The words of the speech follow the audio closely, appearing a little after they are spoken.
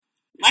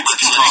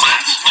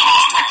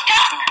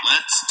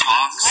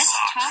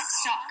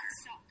Soccer.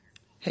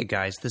 Hey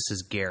guys, this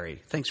is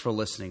Gary. Thanks for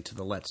listening to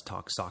the Let's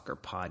Talk Soccer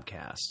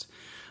podcast.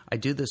 I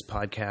do this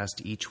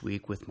podcast each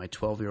week with my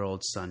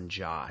 12-year-old son,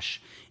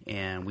 Josh,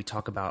 and we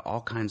talk about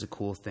all kinds of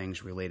cool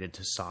things related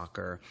to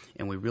soccer,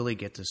 and we really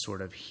get to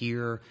sort of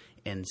hear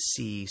and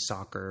see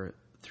soccer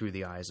through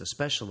the eyes,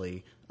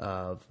 especially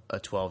of a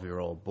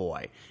 12-year-old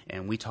boy.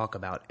 And we talk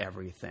about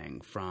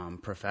everything from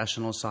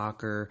professional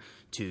soccer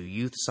to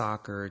youth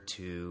soccer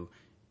to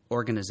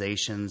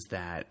organizations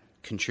that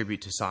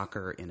contribute to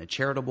soccer in a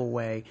charitable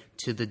way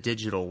to the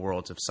digital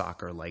worlds of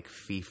soccer like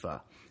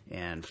FIFA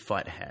and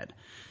Futhead.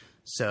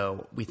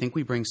 So we think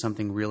we bring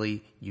something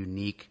really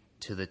unique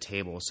to the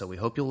table. So we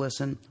hope you'll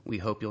listen. We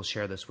hope you'll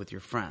share this with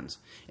your friends.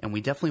 And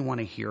we definitely want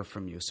to hear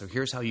from you. So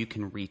here's how you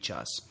can reach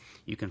us.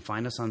 You can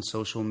find us on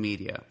social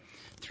media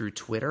through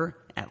Twitter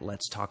at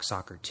Let's Talk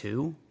Soccer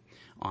 2.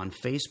 On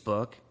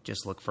Facebook,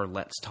 just look for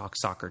Let's Talk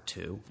Soccer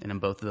 2. And in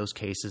both of those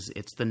cases,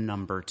 it's the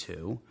number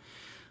 2.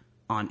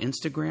 On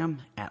Instagram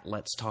at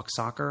Let's Talk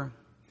Soccer.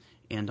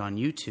 And on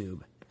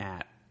YouTube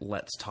at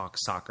Let's Talk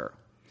Soccer.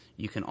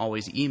 You can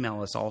always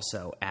email us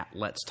also at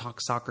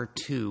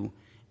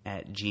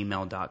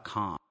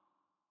letstalksoccer2@gmail.com.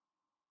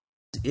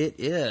 It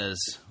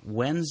is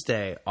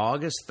Wednesday,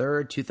 August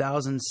 3rd,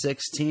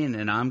 2016,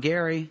 and I'm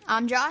Gary.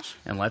 I'm Josh.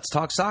 And let's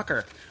talk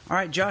soccer. All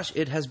right, Josh,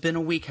 it has been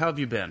a week. How have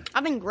you been?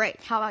 I've been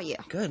great. How about you?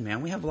 Good,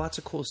 man. We have lots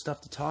of cool stuff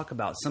to talk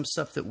about. Some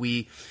stuff that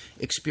we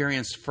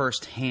experienced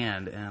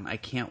firsthand, and I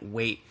can't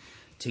wait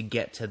to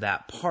get to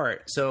that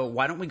part. So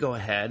why don't we go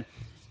ahead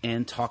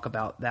and talk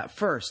about that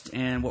first.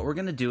 And what we're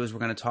going to do is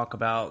we're going to talk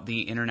about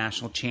the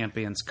International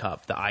Champions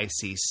Cup, the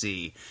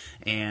ICC.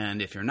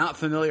 And if you're not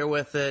familiar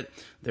with it,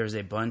 there's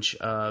a bunch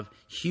of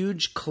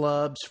huge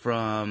clubs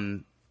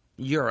from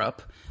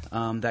Europe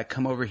that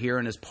come over here,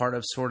 and as part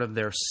of sort of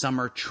their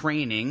summer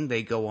training,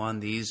 they go on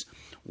these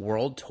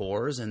world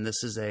tours, and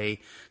this is a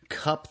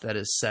cup that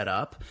is set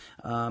up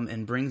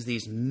and brings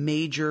these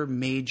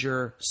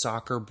major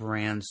soccer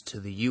brands to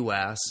the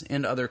U.S.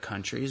 and other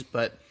countries,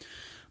 but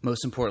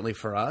most importantly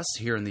for us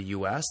here in the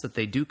U.S., that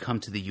they do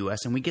come to the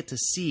U.S. and we get to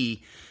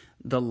see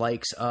the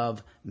likes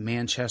of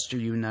Manchester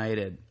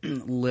United,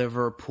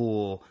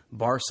 Liverpool,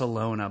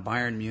 Barcelona,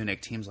 Bayern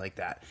Munich, teams like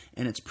that.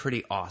 And it's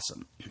pretty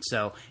awesome.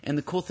 So, and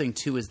the cool thing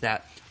too is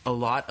that a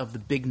lot of the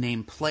big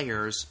name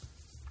players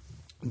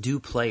do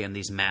play in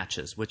these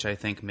matches, which I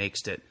think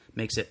makes it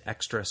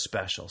extra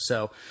special.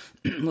 So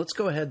let's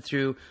go ahead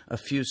through a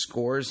few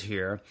scores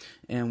here.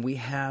 And we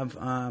have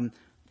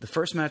the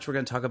first match we're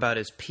going to talk about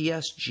is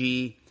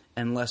PSG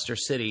and Leicester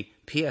City.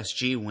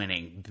 PSG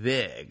winning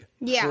big,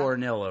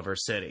 4-0 over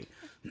City.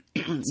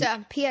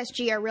 So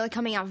PSG are really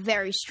coming out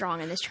very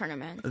strong in this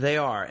tournament. They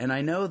are. And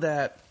I know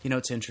that,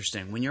 it's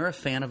interesting. When you're a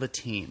fan of a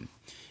team,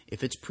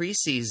 if it's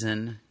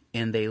preseason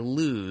and they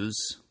lose,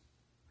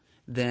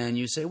 then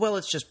you say, well,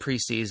 it's just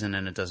preseason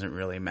and it doesn't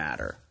really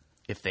matter.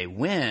 If they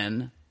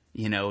win,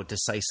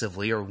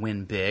 decisively or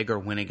win big or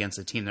win against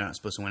a team they're not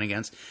supposed to win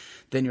against,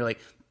 then you're like,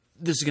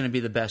 this is going to be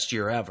the best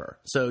year ever.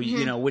 So,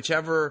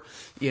 whatever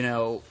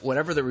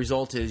the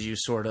result is, you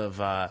sort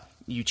of,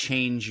 you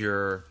change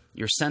your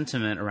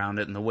sentiment around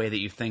it and the way that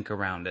you think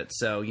around it.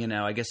 So,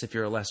 I guess if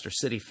you're a Leicester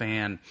City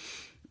fan,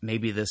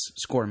 maybe this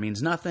score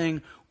means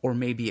nothing, or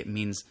maybe it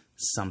means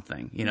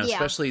something,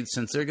 especially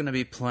since they're going to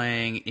be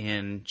playing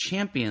in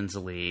Champions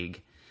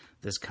League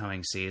this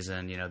coming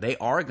season. They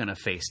are going to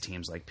face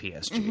teams like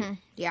PSG. Mm-hmm.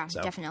 Yeah,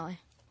 so, definitely.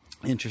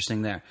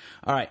 Interesting there.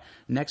 All right,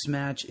 next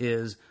match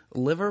is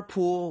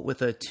Liverpool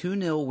with a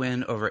 2-0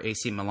 win over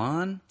AC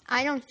Milan.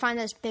 I don't find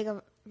this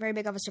very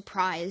big of a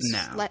surprise.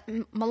 No.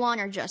 Milan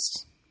are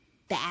just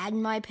bad,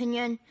 in my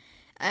opinion.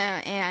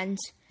 And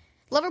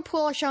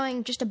Liverpool are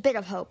showing just a bit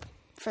of hope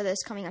for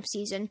this coming up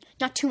season.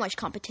 Not too much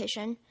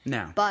competition.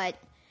 No. But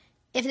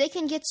if they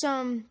can get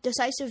some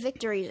decisive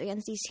victories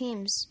against these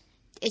teams,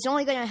 it's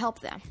only going to help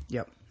them.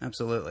 Yep,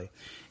 absolutely.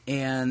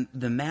 And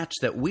the match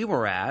that we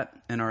were at,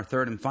 and our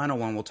third and final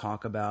one we'll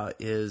talk about,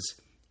 is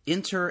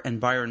Inter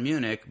and Bayern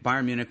Munich.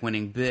 Bayern Munich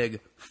winning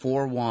big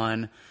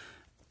 4-1,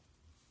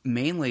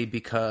 mainly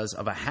because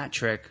of a hat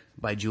trick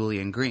by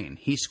Julian Green.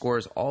 He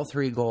scores all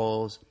 3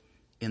 goals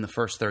in the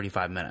first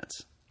 35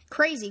 minutes.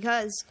 Crazy,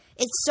 because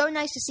it's so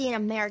nice to see an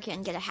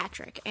American get a hat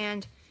trick.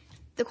 And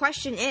the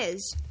question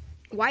is,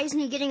 why isn't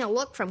he getting a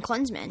look from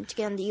Klinsmann to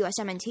get him the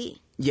USMNT?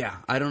 Yeah,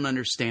 I don't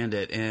understand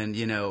it. And,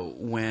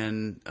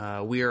 when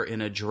we are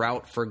in a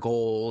drought for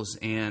goals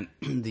and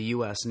the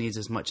U.S. needs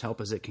as much help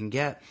as it can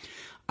get,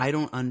 I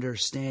don't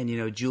understand.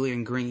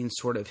 Julian Green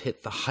sort of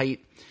hit the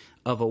height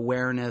of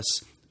awareness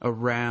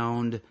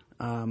around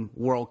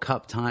World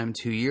Cup time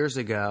 2 years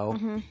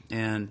ago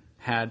and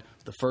had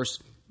the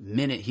first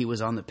minute he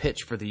was on the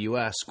pitch for the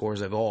U.S.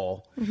 scores a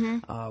goal,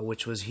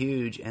 which was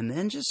huge, and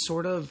then just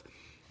sort of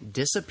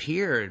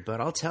disappeared.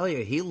 But I'll tell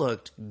you, he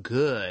looked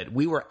good.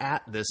 We were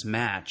at this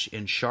match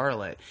in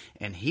Charlotte,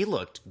 and he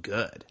looked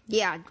good.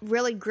 Yeah,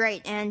 really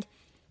great. And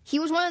he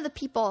was one of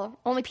the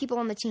only people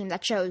on the team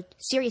that showed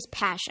serious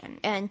passion,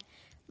 and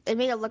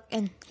he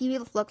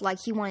looked like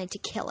he wanted to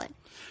kill it.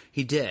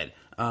 He did.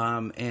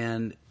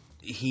 And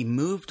he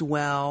moved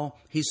well.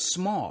 He's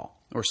small,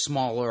 or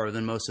smaller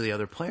than most of the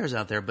other players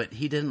out there, but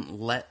he didn't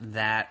let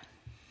that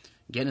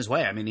get in his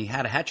way. I mean, he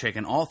had a hat trick,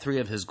 and all 3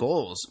 of his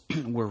goals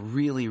were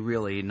really,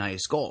 really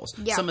nice goals.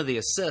 Yeah. Some of the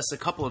assists, a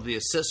couple of the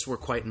assists were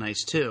quite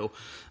nice too,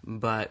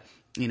 but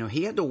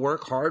he had to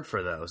work hard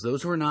for those.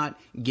 Those were not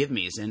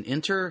give-me's, and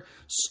Inter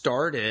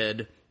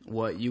started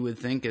what you would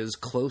think is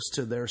close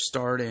to their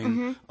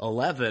starting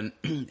 11,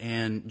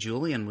 and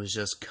Julian was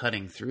just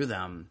cutting through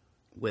them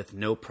with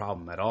no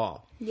problem at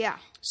all. Yeah.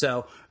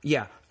 So,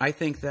 yeah, I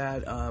think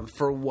that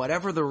for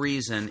whatever the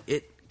reason,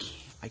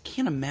 I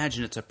can't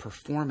imagine it's a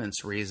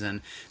performance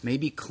reason.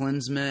 Maybe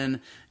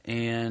Klinsmann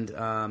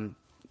and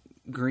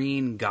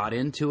Green got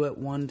into it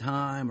one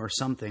time or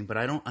something, but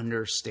I don't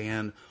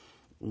understand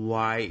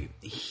why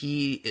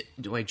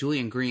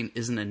Julian Green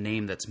isn't a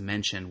name that's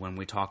mentioned when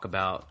we talk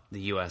about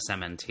the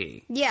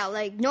USMNT. Yeah,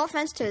 like, no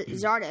offense to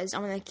Zardes,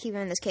 I'm going to keep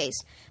him in this case.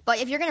 But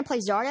if you're going to play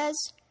Zardes,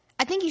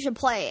 I think you should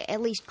play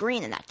at least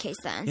Green in that case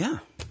then. Yeah,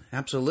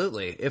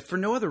 absolutely. If for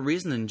no other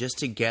reason than just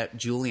to get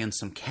Julian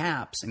some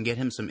caps and get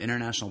him some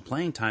international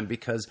playing time,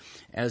 because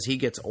as he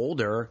gets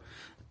older,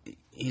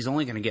 he's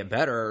only going to get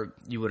better,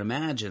 you would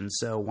imagine.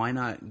 So why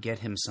not get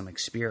him some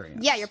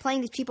experience? Yeah, you're playing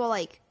these people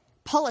like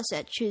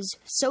Pulisic, who's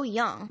so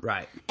young.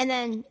 Right. And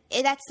then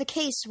that's the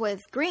case with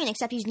Green,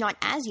 except he's not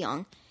as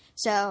young.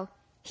 So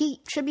he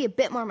should be a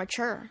bit more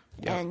mature,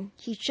 and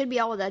he should be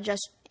able to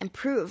just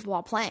improve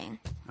while playing.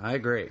 I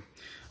agree.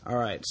 All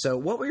right. So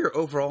what were your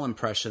overall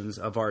impressions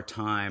of our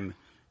time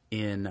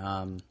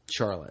in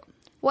Charlotte?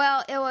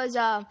 Well, it was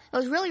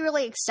really,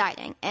 really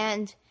exciting.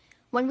 And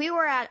when we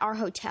were at our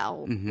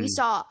hotel, we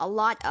saw a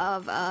lot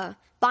of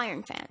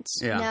Bayern fans.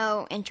 Yeah.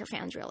 No Inter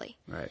fans, really.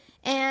 Right.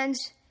 And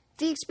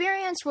the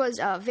experience was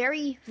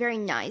very, very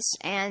nice.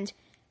 And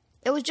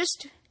it was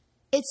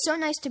it's so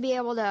nice to be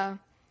able to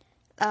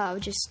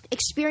just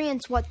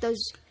experience what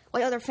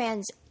other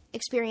fans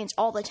experience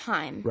all the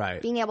time.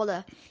 Right. Being able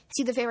to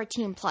see the favorite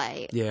team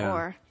play.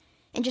 Yeah.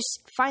 And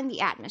just find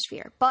the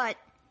atmosphere. But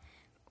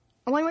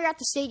when we were at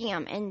the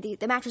stadium and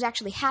the match was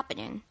actually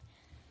happening,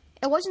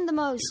 it wasn't the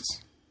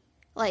most,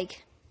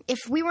 like, if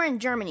we were in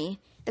Germany,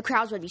 the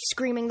crowds would be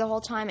screaming the whole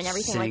time and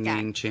everything like that.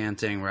 Singing,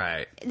 chanting,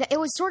 right. It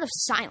was sort of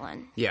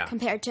silent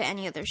compared to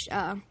any other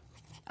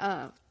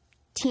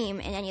team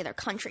in any other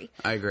country.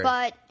 I agree.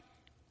 But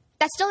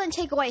that still didn't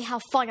take away how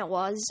fun it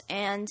was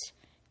and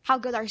how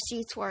good our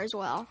seats were as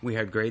well. We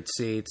had great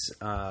seats,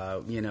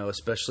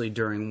 especially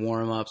during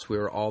warm-ups. We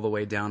were all the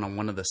way down on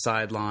one of the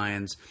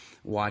sidelines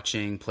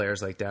watching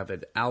players like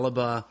David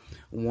Alaba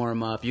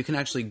warm up. You can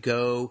actually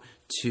go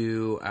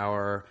to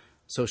our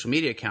social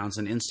media accounts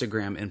and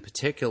Instagram in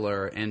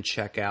particular and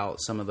check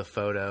out some of the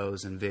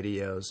photos and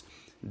videos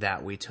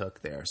that we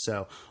took there.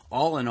 So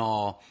all in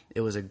all,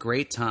 it was a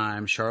great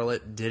time.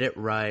 Charlotte did it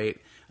right.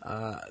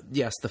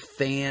 Yes, the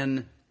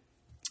fan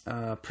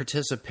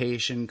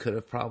participation could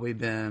have probably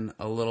been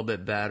a little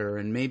bit better,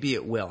 and maybe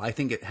it will. I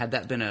think had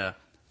that been a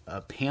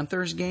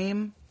Panthers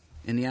game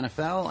in the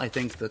NFL, I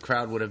think the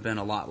crowd would have been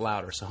a lot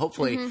louder. So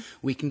hopefully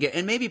we can get,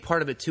 and maybe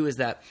part of it too is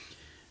that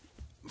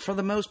for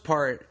the most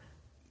part,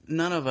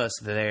 none of us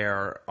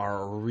there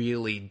are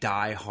really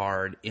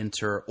diehard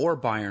Inter or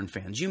Bayern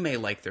fans. You may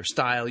like their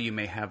style, you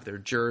may have their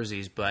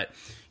jerseys, but,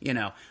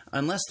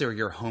 unless they're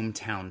your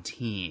hometown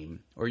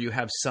team or you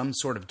have some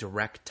sort of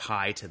direct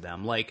tie to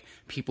them, like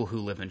people who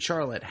live in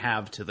Charlotte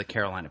have to the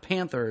Carolina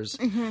Panthers,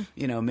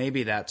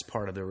 maybe that's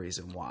part of the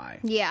reason why.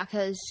 Yeah,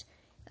 because,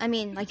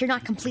 you're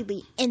not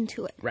completely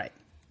into it. Right.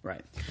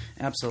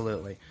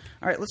 Absolutely.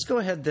 All right, let's go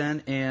ahead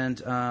then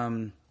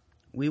and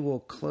we will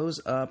close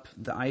up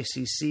the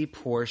ICC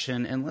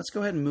portion, and let's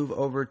go ahead and move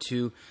over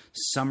to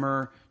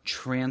summer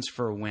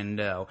transfer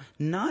window.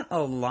 Not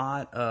a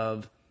lot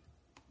of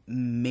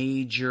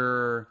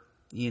major,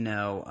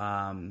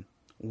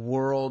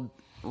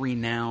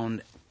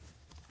 world-renowned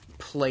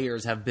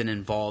players have been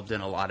involved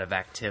in a lot of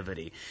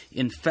activity.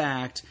 In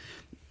fact,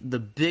 the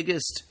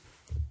biggest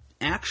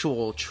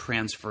actual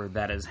transfer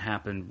that has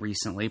happened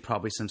recently,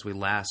 probably since we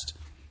last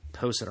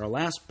posted our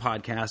last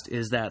podcast,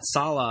 is that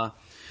Salah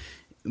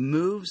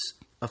moves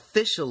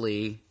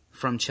officially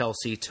from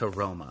Chelsea to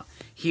Roma.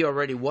 He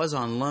already was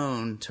on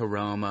loan to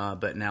Roma,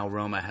 but now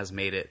Roma has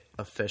made it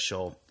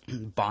official,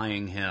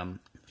 buying him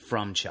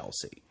from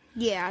Chelsea.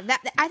 Yeah,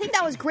 I think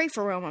that was great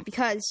for Roma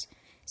because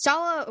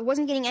Salah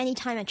wasn't getting any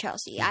time at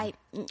Chelsea. I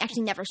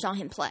actually never saw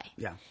him play.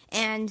 Yeah.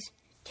 And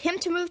him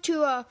to move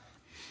to a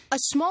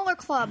smaller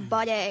club,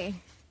 but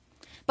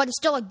it's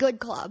still a good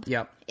club,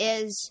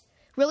 is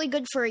really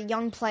good for a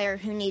young player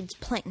who needs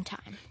playing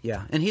time.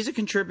 Yeah, and he's a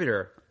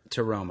contributor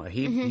to Roma.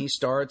 He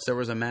starts. There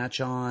was a match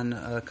on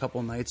a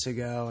couple nights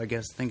ago, I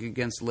think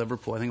against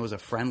Liverpool. I think it was a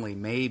friendly, or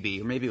maybe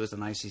it was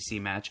an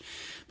ICC match.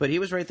 But he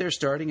was right there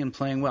starting and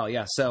playing well.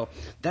 Yeah, so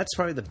that's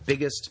probably the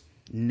biggest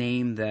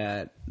name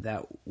that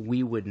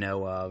we would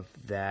know of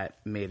that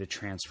made a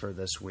transfer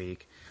this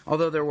week.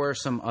 Although there were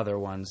some other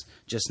ones,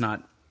 just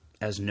not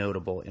as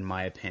notable in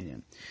my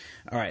opinion.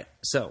 All right,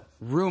 so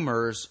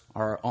rumors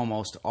are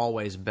almost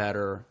always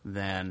better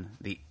than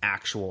the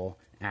actual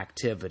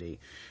activity.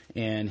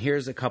 And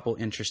here's a couple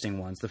interesting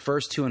ones. The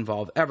first two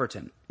involve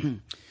Everton.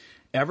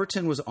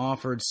 Everton was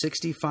offered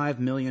 £65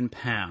 million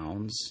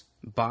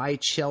by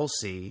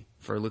Chelsea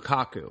for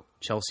Lukaku.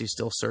 Chelsea's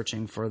still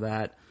searching for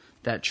that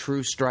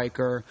true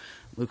striker.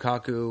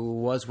 Lukaku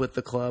was with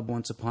the club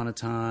once upon a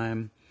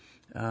time.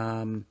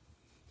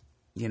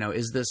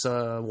 Is this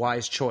a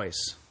wise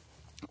choice?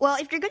 Well,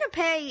 if you're going to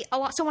pay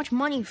so much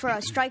money for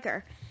a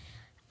striker,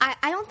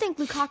 I don't think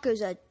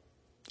Lukaku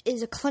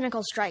is a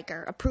clinical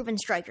striker, a proven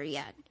striker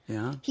yet.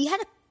 Yeah. He had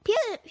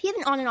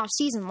an on and off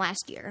season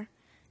last year,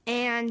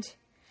 and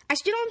I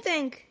still don't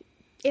think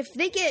if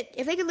they get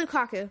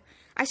Lukaku,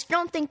 I still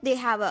don't think they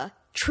have a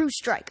true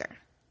striker.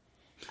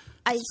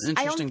 I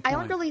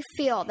don't really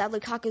feel that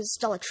Lukaku is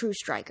still a true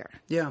striker.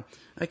 Yeah,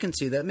 I can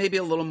see that. Maybe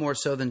a little more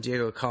so than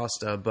Diego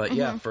Costa, but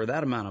yeah, for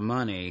that amount of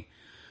money,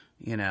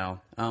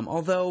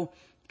 although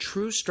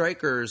true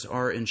strikers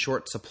are in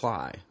short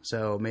supply,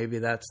 so maybe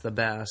that's the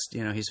best.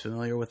 He's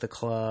familiar with the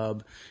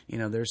club.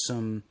 There's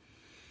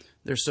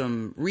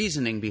some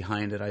reasoning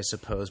behind it, I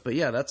suppose. But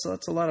yeah, that's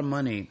a lot of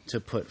money to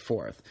put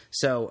forth.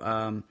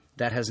 So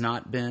that has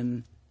not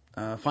been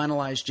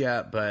finalized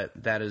yet, but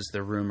that is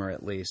the rumor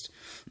at least.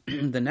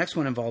 The next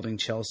one involving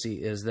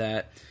Chelsea is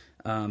that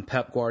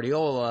Pep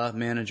Guardiola,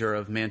 manager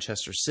of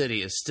Manchester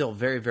City, is still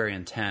very, very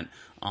intent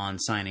on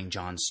signing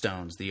John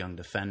Stones, the young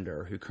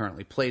defender who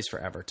currently plays for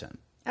Everton.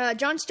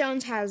 John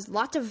Stones has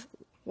lots of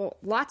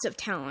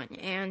talent,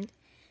 and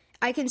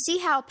I can see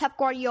how Pep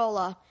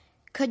Guardiola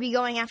could be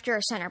going after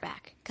a center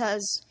back,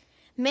 because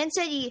Man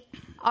City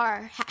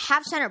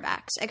have center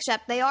backs,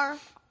 except they are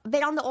a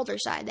bit on the older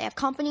side. They have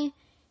Kompany.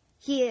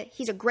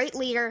 He's a great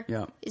leader.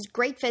 Yeah. Is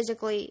great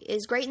physically.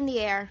 Is great in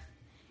the air.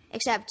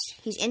 Except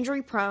he's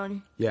injury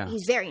prone. Yeah.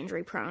 He's very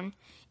injury prone,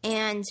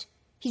 and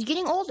he's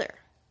getting older.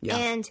 Yeah.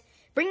 And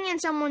bringing in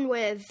someone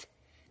with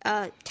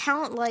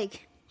talent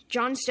like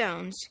John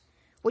Stones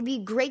would be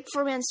great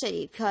for Man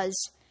City, because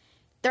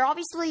this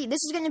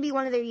is going to be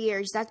one of their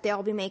years that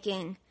they'll be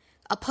making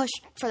a push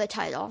for the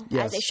title,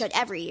 as they should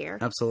every year.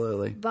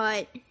 Absolutely.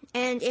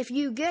 And if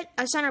you get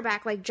a center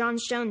back like John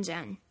Stones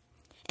in,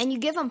 and you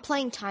give him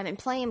playing time and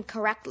play him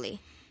correctly,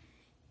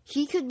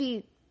 he could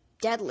be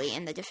deadly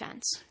in the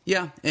defense.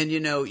 Yeah, and you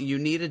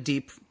need a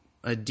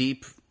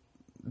deep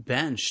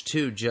bench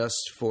too,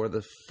 just for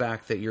the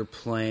fact that you're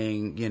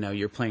playing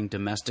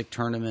domestic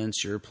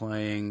tournaments, you're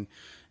playing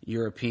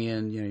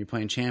European, you're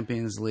playing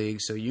Champions League,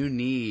 so you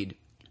need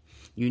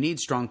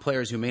strong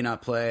players who may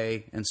not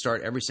play and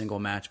start every single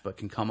match, but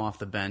can come off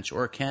the bench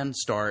or can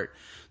start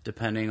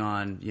depending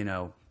on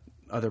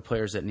other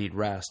players that need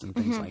rest and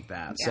things like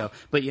that. Yeah. So,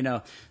 but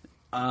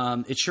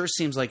it sure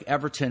seems like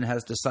Everton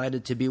has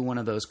decided to be one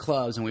of those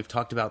clubs, and we've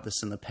talked about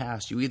this in the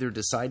past. You either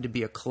decide to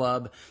be a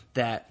club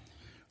that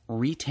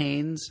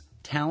retains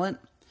talent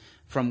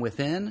from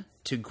within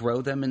to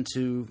grow them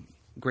into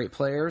great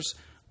players,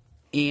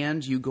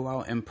 and you go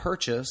out and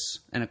purchase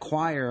and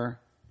acquire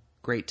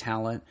great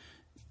talent,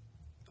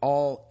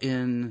 all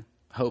in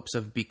hopes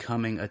of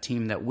becoming a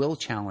team that will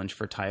challenge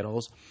for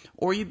titles,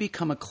 or you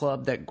become a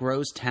club that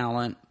grows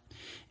talent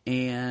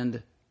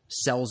and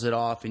sells it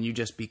off, and you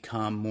just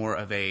become more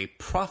of a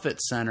profit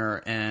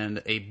center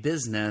and a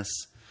business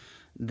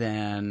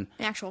than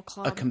an actual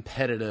club, a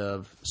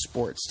competitive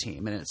sports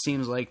team. And it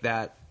seems like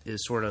that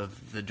is sort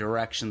of the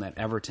direction that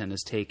Everton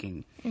is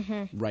taking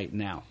right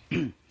now.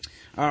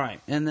 All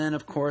right. And then,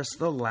 of course,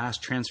 the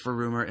last transfer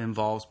rumor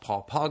involves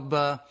Paul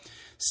Pogba.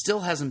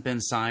 Still hasn't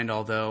been signed,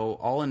 although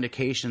all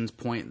indications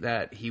point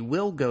that he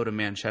will go to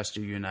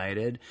Manchester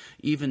United,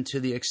 even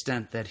to the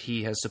extent that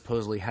he has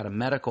supposedly had a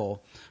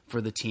medical for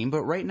the team.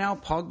 But right now,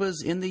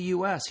 Pogba's in the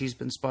U.S. He's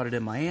been spotted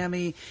in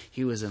Miami.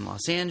 He was in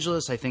Los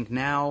Angeles. I think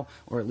now,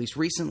 or at least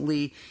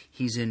recently,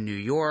 he's in New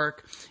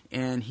York.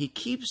 And he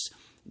keeps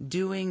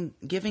giving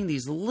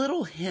these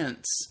little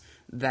hints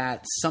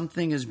that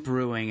something is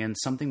brewing and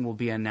something will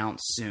be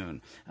announced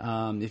soon.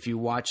 If you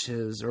watch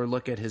or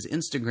look at his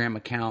Instagram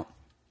account,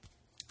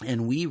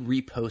 and we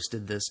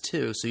reposted this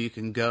too, so you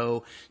can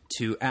go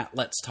to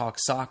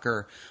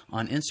 @Let'sTalkSoccer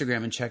on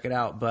Instagram and check it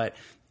out. But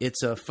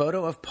it's a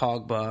photo of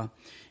Pogba,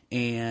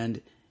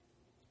 and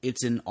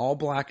it's in all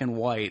black and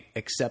white,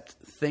 except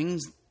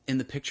things in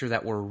the picture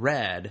that were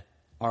red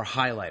are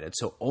highlighted.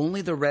 So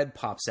only the red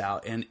pops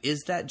out. And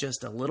is that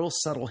just a little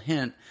subtle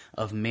hint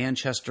of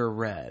Manchester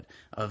red,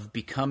 of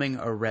becoming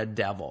a Red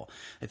Devil?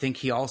 I think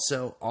he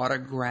also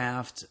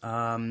autographed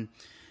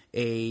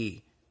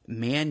a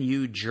Man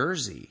U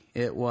jersey.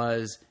 It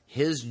was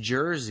his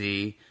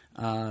jersey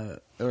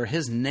or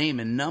his name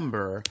and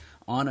number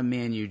on a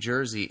Man U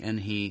jersey, and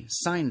he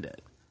signed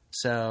it.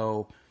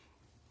 So,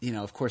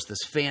 of course, this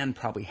fan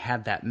probably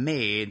had that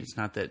made. It's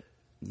not that,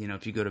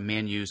 if you go to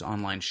Man U's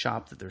online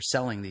shop that they're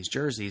selling these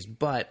jerseys,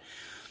 but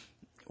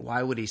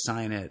why would he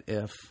sign it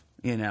if,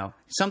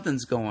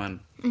 something's going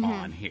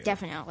on here?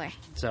 Definitely.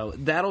 So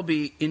that'll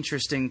be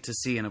interesting to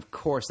see, and of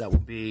course that will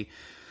be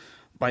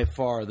by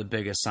far the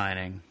biggest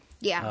signing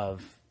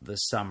of the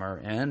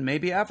summer and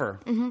maybe ever.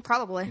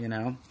 Probably.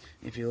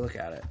 If you look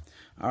at it.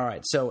 All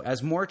right, so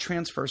as more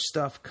transfer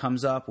stuff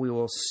comes up, we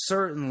will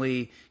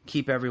certainly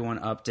keep everyone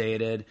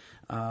updated,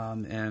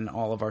 and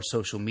all of our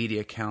social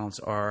media accounts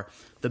are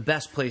the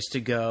best place to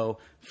go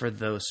for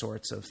those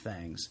sorts of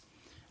things.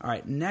 All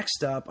right,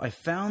 next up, I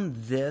found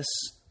this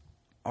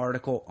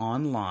article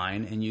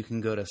online, and you can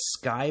go to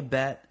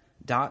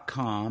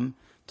skybet.com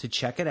to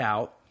check it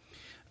out,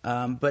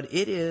 but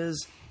it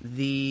is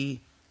the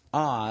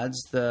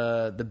odds,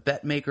 the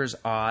bet makers'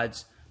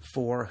 odds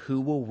for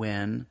who will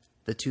win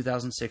the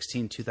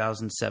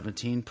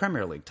 2016-2017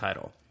 Premier League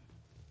title.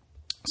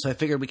 So I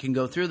figured we can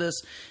go through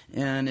this,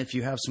 and if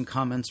you have some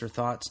comments or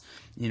thoughts,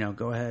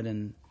 go ahead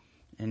and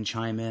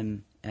chime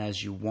in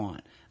as you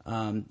want.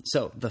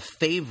 So the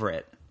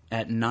favorite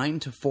at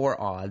 9-4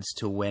 odds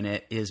to win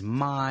it is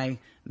my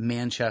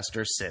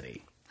Manchester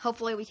City.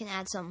 Hopefully we can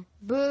add some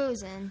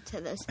booze into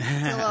this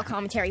little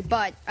commentary,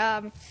 but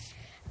I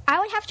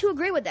would have to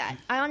agree with that.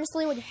 I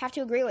honestly would have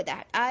to agree with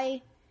that.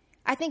 I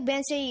think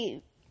Man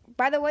City,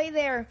 by the way,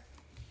 they're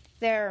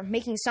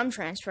making some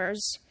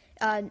transfers,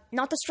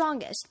 not the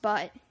strongest,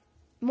 but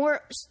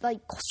more like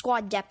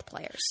squad depth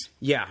players.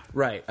 Yeah,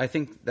 right. I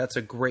think that's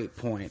a great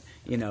point.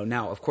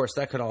 Now, of course,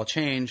 that could all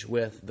change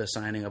with the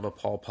signing of a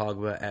Paul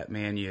Pogba at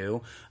Man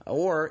U,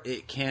 or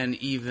it can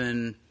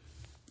even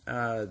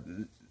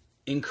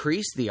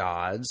increase the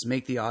odds,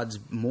 make the odds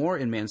more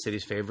in Man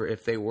City's favor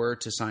if they were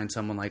to sign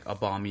someone like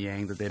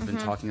Aubameyang that they've been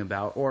talking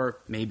about, or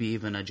maybe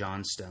even a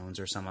John Stones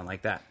or someone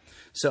like that.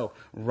 So,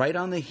 right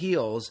on the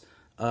heels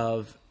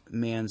of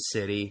Man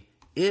City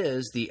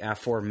is the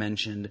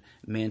aforementioned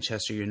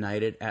Manchester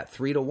United at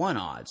 3-1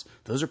 odds.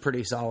 Those are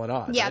pretty solid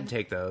odds. Yeah, I'd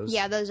take those.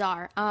 Yeah, those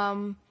are.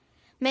 Man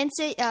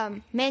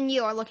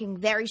U are looking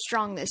very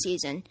strong this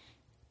season.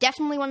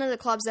 Definitely one of the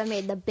clubs that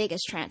made the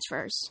biggest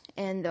transfers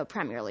in the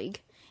Premier League.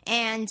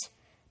 And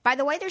by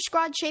the way their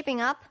squad's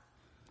shaping up,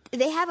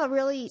 they have a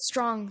really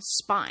strong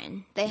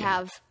spine. They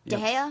have De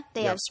Gea,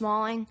 they have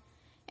Smalling,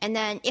 and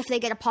then if they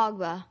get a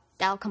Pogba,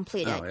 that'll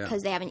complete it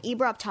because they have an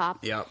Ibra up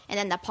top, and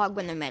then the Pogba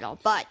in the middle.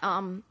 But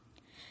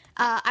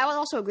I would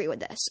also agree with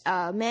this.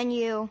 Man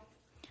U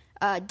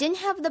didn't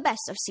have the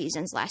best of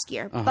seasons last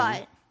year,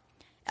 but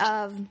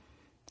that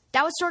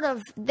was sort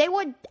of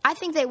I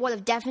think they would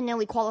have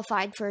definitely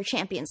qualified for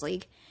Champions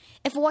League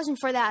if it wasn't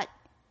for that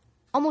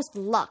almost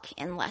luck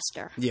in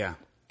Leicester. Yeah.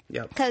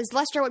 Yep. Because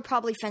Leicester would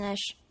probably finish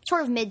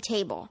sort of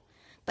mid-table,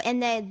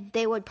 and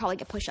they would probably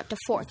get pushed up to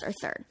 4th or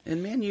 3rd.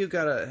 And Man U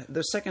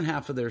the second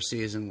half of their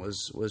season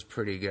was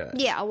pretty good.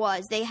 Yeah, it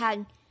was.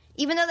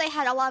 Even though they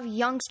had a lot of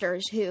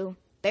youngsters who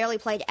barely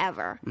played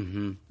ever,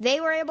 they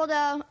were able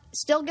to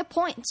still get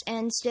points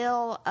and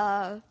still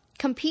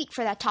compete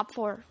for that top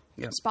 4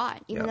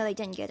 spot, even though they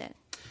didn't get it.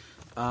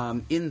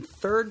 In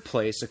third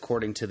place,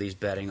 according to these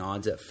betting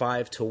odds, at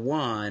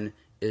 5-1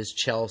 is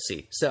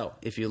Chelsea. So,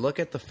 if you look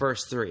at the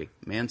first three,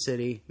 Man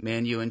City,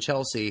 Man U, and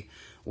Chelsea,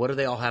 what do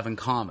they all have in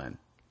common?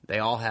 They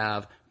all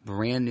have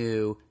brand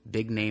new,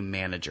 big-name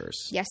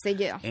managers. Yes, they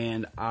do.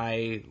 And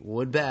I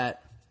would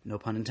bet, no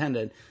pun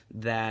intended,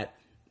 that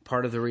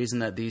part of the reason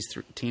that these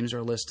teams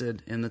are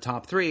listed in the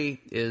top 3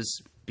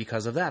 is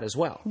because of that as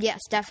well.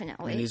 Yes,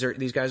 definitely. And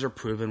these guys are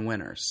proven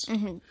winners.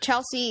 Mm-hmm.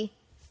 Chelsea,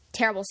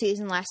 terrible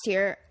season last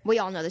year. We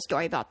all know the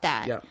story about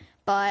that. Yep.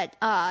 But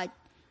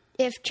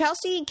if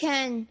Chelsea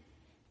can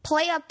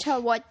play up to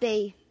what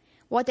they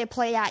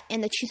played at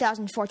in the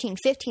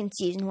 2014-15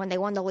 season when they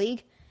won the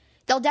league,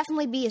 they'll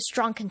definitely be a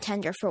strong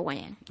contender for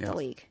winning the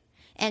league.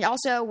 And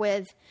also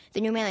with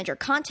the new manager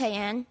Conte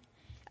in,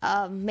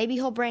 maybe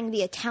he'll bring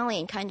the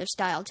Italian kind of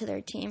style to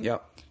their team.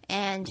 Yep.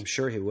 And I'm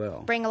sure he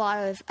will. Bring a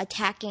lot of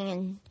attacking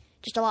and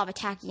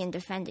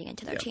defending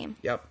into their team.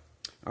 Yep.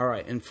 All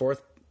right. In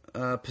fourth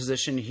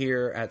position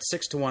here at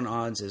 6-1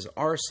 odds is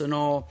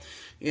Arsenal.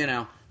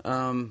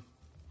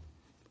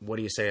 What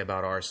do you say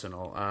about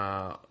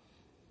Arsenal?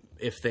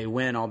 If they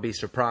win, I'll be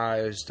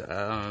surprised.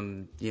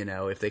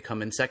 If they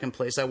come in second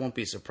place, I won't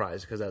be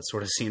surprised because that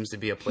sort of seems to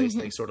be a place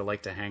they sort of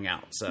like to hang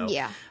out. So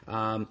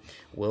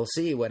we'll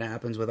see what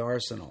happens with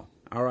Arsenal.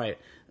 All right.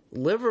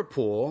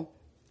 Liverpool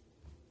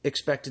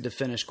expected to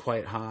finish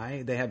quite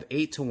high. They have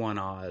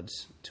 8-1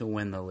 odds to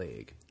win the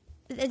league.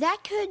 That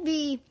could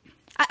be...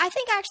 I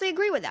think I actually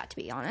agree with that, to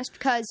be honest,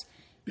 because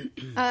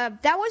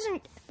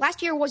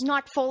last year was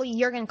not fully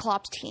Jurgen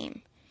Klopp's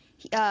team.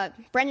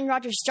 Brendan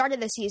Rodgers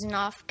started the season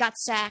off, got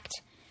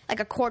sacked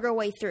like a quarter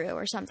way through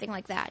or something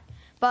like that.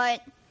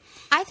 But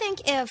I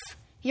think if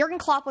Jurgen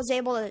Klopp was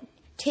able to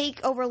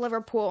take over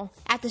Liverpool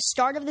at the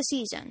start of the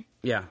season,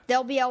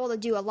 they'll be able to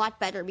do a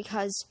lot better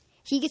because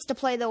he gets to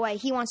play the way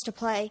he wants to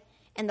play,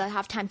 and they'll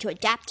have time to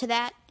adapt to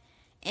that.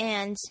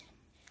 And,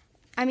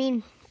 I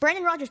mean,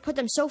 Brendan Rodgers put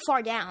them so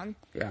far down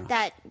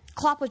that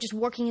Klopp was just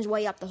working his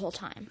way up the whole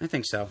time. I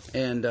think so.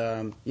 And,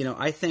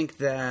 I think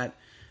that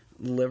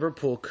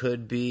Liverpool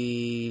could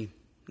be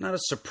not a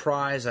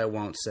surprise, I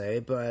won't say,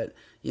 but,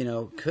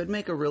 could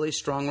make a really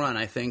strong run.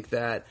 I think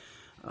that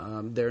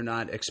they're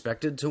not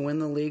expected to win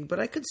the league, but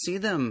I could see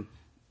them,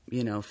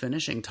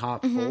 finishing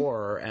top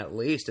 4 at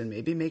least and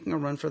maybe making a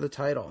run for the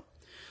title.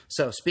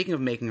 So, speaking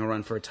of making a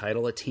run for a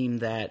title, a team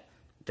that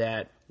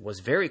that was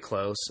very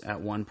close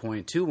at one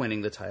point to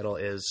winning the title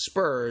is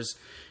Spurs,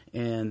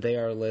 and they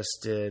are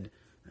listed,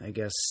 I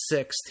guess,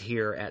 6th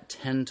here at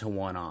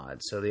 10-1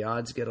 odds. So the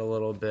odds get a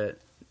little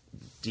bit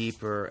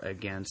deeper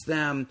against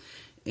them.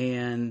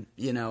 And,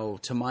 you know,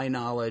 to my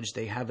knowledge,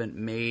 they haven't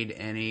made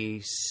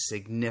any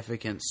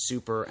significant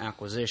super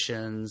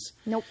acquisitions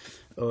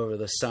over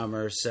the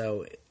summer.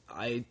 So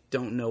I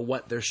don't know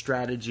what their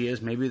strategy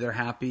is. Maybe they're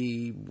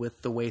happy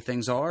with the way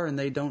things are and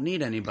they don't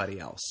need anybody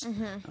else.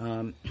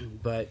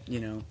 But, you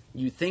know,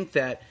 you think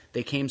that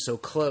they came so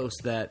close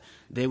that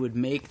they would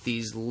make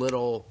these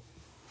little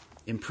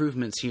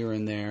improvements here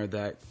and there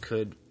that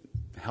could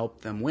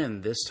help them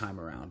win this time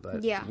around.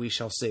 But we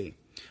shall see.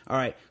 All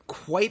right,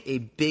 quite a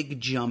big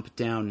jump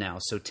down now.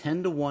 So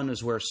 10-1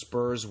 is where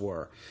Spurs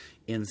were.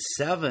 In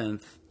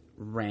 7th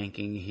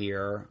ranking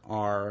here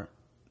are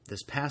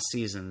this past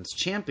season's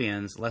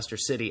champions, Leicester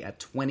City, at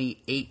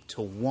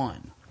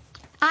 28-1.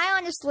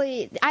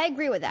 I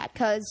agree with that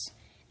because,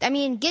 I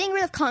mean, getting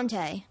rid of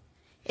Conte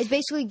is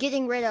basically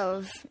getting rid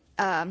of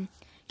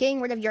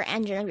your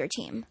engine of your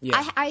team.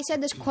 Yeah. I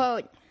said this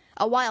quote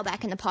a while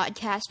back in the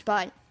podcast,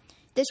 but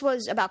this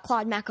was about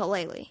Claude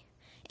Makélélé.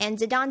 And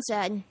Zidane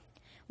said,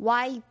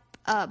 why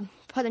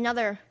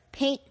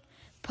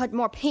put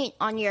more paint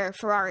on your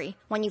Ferrari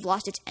when you've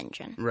lost its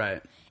engine?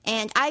 Right.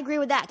 And I agree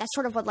with that. That's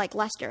sort of what, like,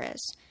 Leicester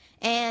is.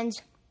 And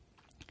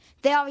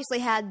they obviously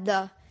had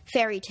the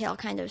fairy tale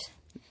kind of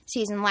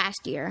season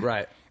last year.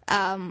 Right.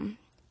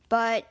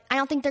 But I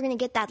don't think they're going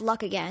to get that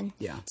luck again.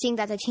 Yeah. Seeing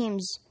that the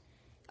teams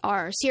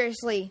are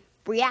seriously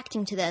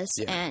reacting to this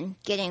and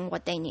getting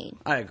what they need.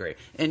 I agree.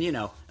 And, you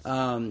know,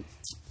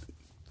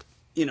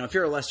 if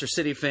you're a Leicester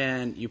City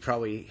fan, you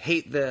probably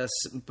hate this,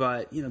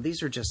 but, you know,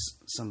 these are just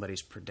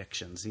somebody's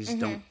predictions. These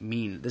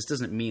this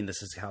doesn't mean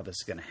this is how this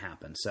is going to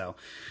happen. So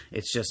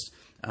it's just,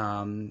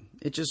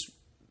 it just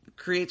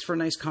creates for a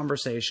nice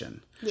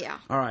conversation. Yeah.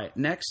 All right.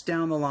 Next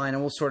down the line,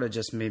 and we'll sort of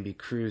just maybe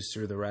cruise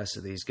through the rest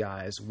of these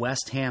guys.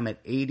 West Ham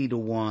at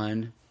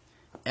 80-1,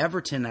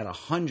 Everton at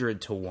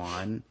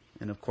 100-1.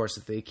 And of course,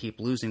 if they keep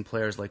losing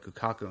players like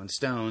Lukaku and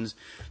Stones,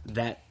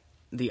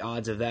 the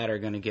odds of that are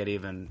going to get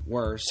even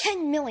worse.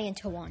 10 million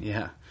to 1.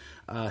 Yeah.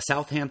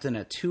 Southampton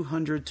at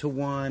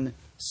 200-1.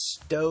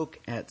 Stoke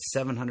at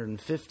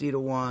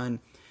 750-1.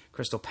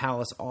 Crystal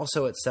Palace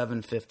also at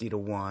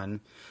 750-1.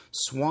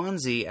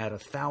 Swansea at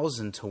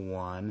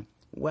 1,000-1.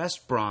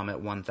 West Brom at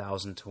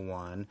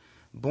 1,000-1.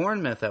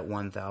 Bournemouth at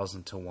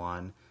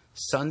 1,000-1.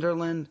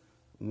 Sunderland,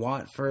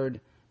 Watford,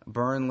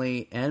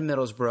 Burnley, and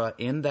Middlesbrough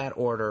in that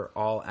order,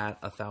 all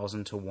at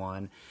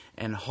 1,000-1.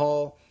 And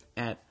Hull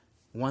at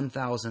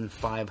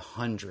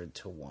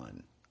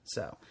 1,500-1.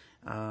 So,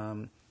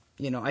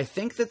 I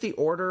think that the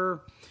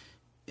order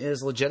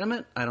is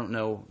legitimate. I don't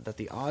know that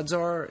the odds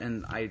are,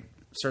 and I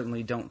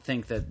certainly don't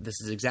think that this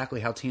is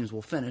exactly how teams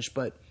will finish.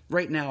 But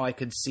right now, I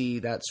could see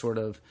that sort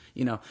of,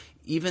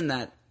 even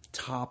that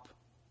top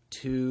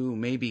 2,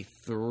 maybe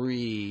 3,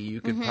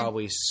 you could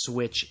probably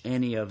switch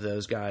any of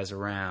those guys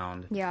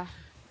around. Yeah.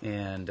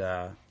 And,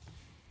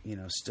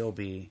 still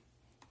be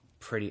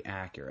pretty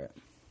accurate.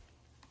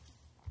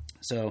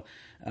 So,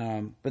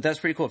 but that's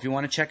pretty cool. If you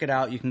want to check it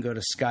out, you can go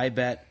to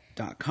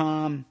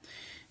skybet.com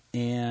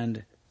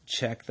and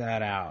check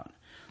that out.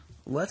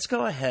 Let's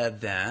go ahead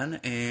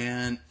then.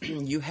 And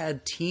you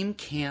had team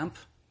camp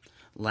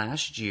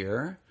last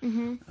year.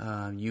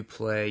 You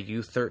play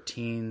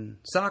U13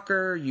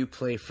 soccer. You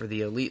play for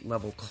the elite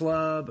level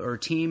club or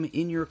team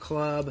in your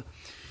club.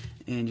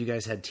 And you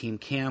guys had team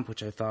camp,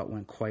 which I thought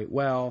went quite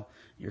well.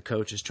 Your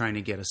coach is trying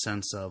to get a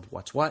sense of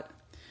what's what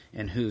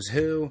and who's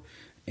who.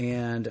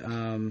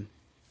 And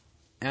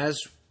as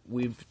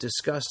we've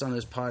discussed on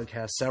this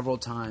podcast several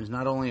times,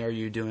 not only are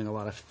you doing a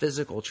lot of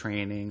physical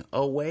training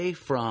away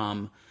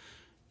from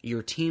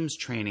your team's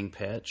training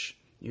pitch,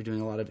 you're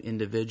doing a lot of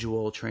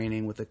individual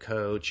training with a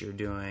coach, you're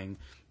doing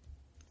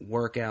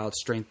workouts,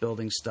 strength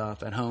building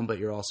stuff at home, but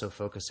you're also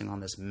focusing on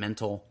this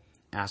mental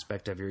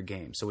aspect of your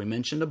game. So we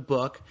mentioned a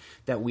book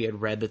that we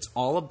had read that's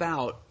all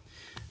about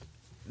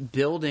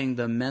building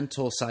the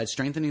mental side,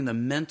 strengthening the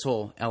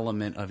mental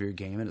element of your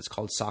game, and it's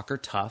called Soccer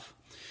Tough.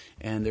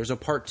 And there's a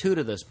part 2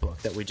 to this book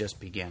that we just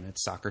began.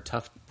 It's Soccer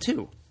Tough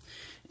 2.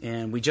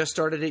 And we just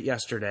started it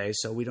yesterday,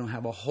 so we don't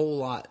have a whole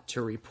lot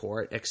to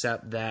report,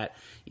 except that,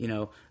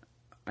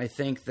 I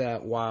think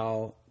that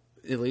while,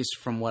 at least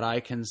from what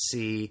I can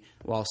see,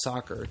 while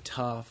Soccer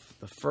Tough,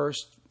 the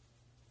first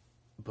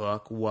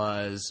book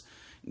was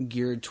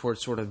geared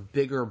towards sort of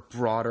bigger,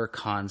 broader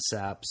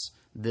concepts,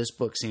 this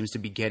book seems to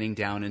be getting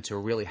down into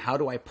really how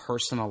do I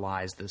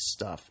personalize this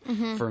stuff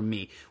for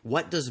me?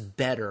 What does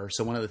better,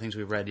 so one of the things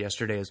we read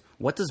yesterday is,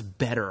 what does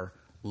better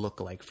look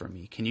like for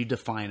me? Can you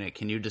define it?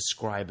 Can you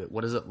describe it?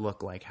 What does it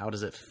look like? How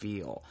does it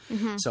feel?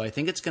 So I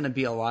think it's going to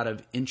be a lot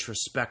of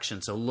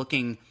introspection. So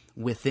looking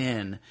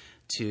within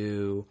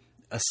to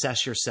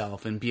assess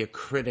yourself and be a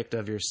critic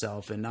of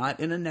yourself, and not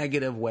in a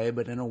negative way,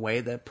 but in a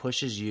way that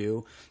pushes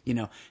you.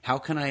 How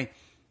can I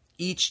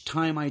each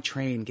time I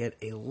train, get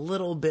a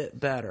little bit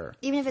better.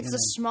 Even if it's the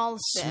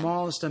smallest bit.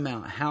 Smallest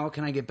amount. How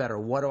can I get better?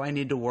 What do I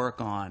need to work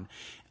on?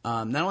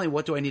 Not only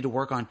what do I need to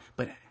work on,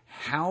 but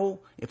how,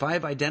 if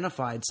I've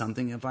identified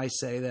something, if I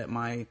say that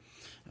my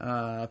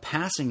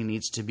passing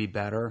needs to be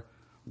better,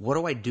 what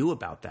do I do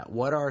about that?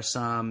 What are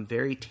some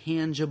very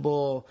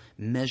tangible,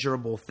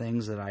 measurable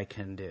things that I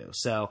can do?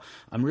 So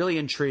I'm really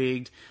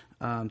intrigued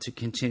to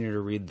continue to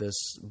read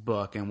this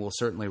book, and we'll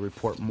certainly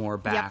report more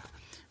back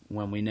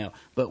when we know.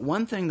 But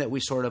one thing that we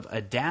sort of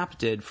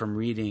adapted from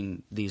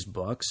reading these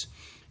books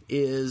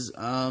is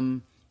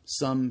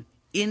some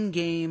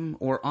in-game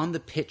or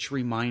on-the-pitch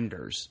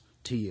reminders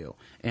to you.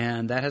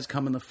 And that has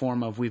come in the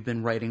form of we've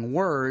been writing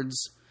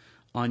words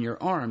on your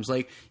arms.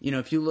 Like,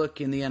 if you look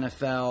in the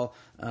NFL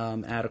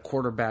at a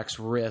quarterback's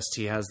wrist,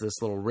 he has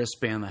this little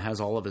wristband that has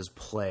all of his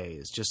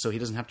plays, just so he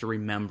doesn't have to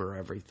remember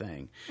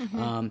everything.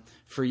 Mm-hmm.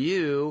 For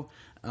you,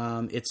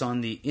 it's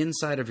on the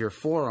inside of your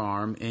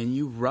forearm, and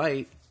you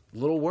write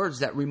little words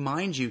that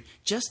remind you,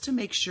 just to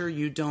make sure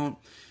you don't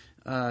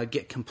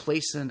get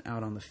complacent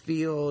out on the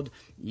field.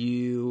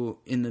 You,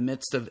 in the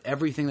midst of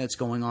everything that's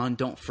going on,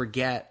 don't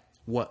forget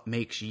what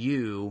makes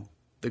you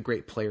the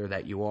great player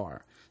that you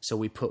are. So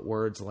we put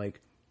words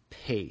like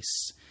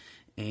pace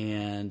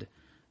and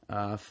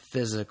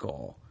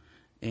physical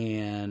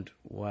and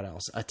what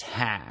else?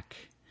 Attack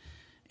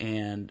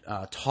and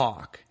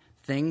talk.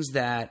 Things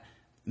that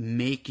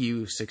make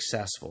you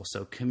successful.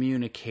 So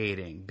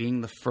communicating, being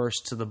the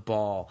first to the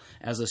ball,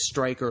 as a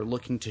striker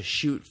looking to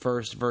shoot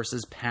first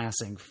versus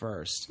passing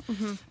first.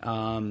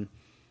 Mm-hmm.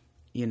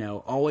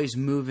 Always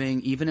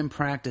moving, even in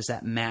practice,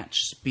 at match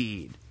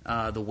speed.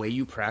 The way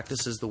you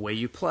practice is the way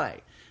you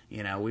play.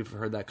 We've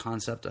heard that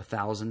concept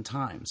 1,000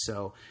 times.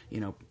 So,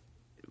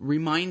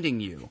 reminding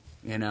you,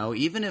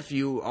 even if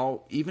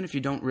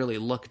you don't really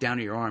look down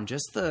at your arm,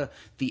 just the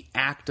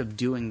act of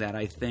doing that,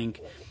 I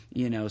think,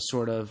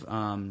 sort of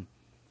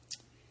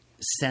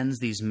sends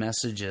these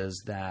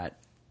messages that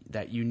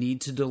you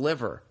need to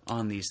deliver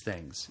on these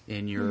things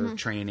in your mm-hmm.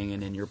 training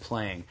and in your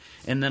playing.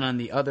 And then on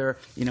the other,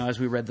 as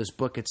we read this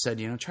book, it said,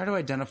 try to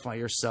identify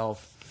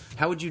yourself.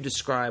 How would you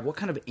describe, what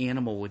kind of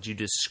animal would you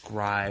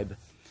describe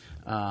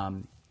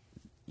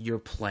you're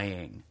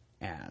playing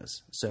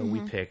as? So mm-hmm.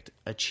 we picked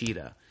a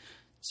cheetah.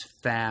 It's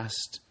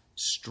fast,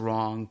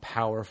 strong,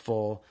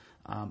 powerful,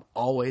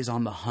 always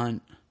on the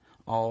hunt,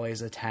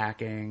 always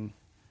attacking.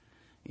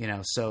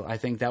 So I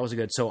think that was a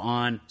good.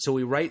 So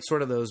we write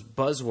sort of those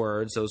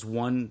buzzwords, those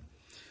one-line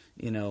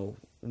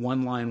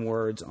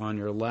words on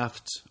your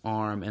left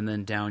arm, and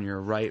then down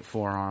your right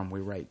forearm we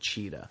write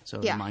cheetah. So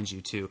it reminds you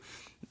to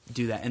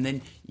do that, and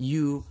then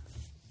you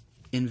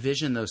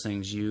envision those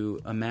things, you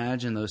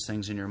imagine those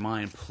things in your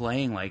mind,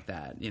 playing like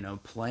that,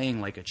 playing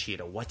like a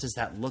cheetah. What does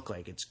that look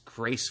like? It's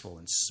graceful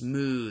and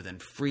smooth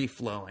and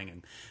free-flowing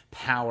and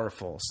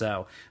powerful.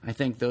 So I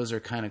think those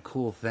are kind of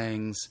cool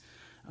things,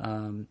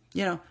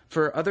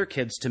 for other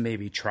kids to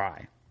maybe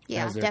try.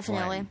 Yeah,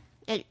 definitely.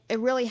 Playing. It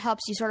really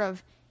helps you sort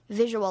of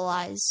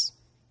visualize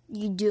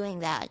you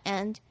doing that,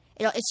 and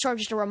it's sort of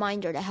just a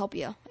reminder to help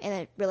you, and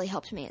it really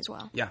helps me as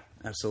well. Yeah,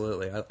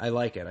 absolutely. I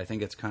like it. I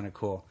think it's kind of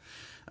cool.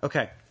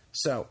 Okay.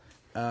 So,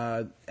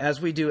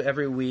 as we do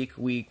every week,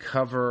 we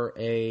cover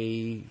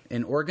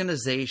an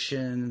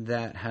organization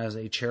that has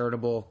a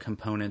charitable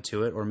component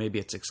to it, or maybe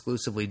it's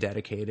exclusively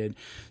dedicated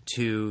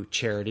to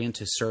charity and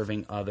to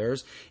serving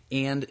others,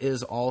 and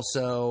is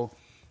also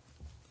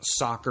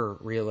soccer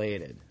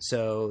related.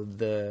 So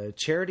the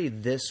charity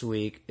this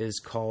week is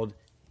called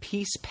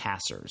Peace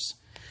Passers.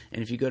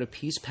 And if you go to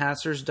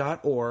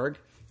peacepassers.org,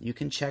 you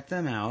can check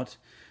them out.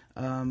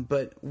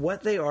 But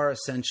what they are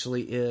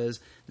essentially is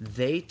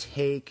they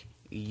take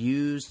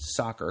used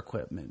soccer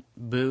equipment,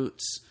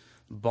 boots,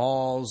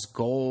 balls,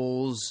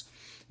 goals,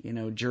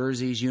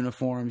 jerseys,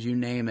 uniforms, you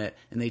name it,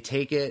 and they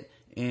take it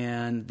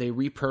and they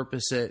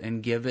repurpose it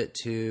and give it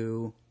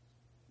to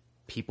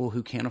people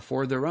who can't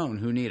afford their own,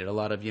 who need it. A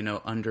lot of,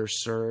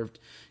 underserved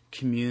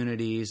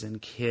communities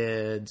and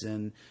kids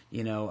and,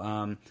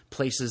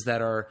 places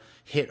that are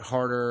hit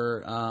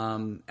harder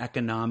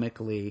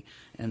economically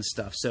and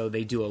stuff. So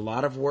they do a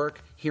lot of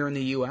work here in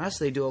the U.S.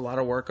 They do a lot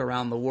of work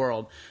around the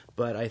world.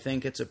 But I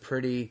think it's a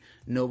pretty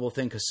noble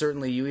thing, because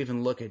certainly you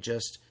even look at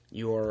just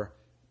your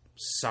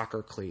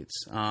soccer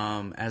cleats.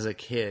 As a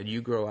kid,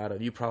 you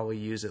probably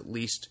use at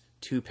least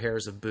 2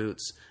 pairs of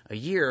boots a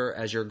year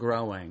as you're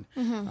growing.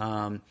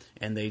 Mm-hmm.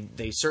 And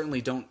they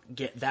certainly don't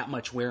get that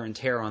much wear and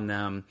tear on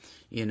them,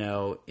 in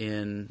a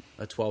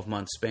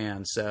 12-month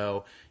span.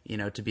 So,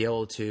 to be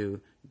able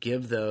to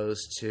give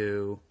those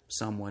to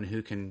someone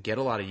who can get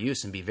a lot of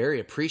use and be very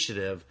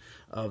appreciative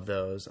of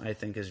those, I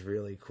think is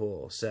really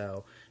cool.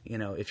 So,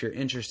 if you're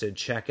interested,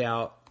 check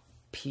out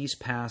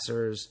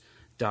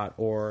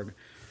peacepassers.org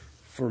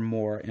for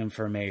more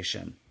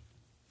information.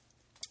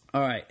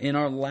 All right, in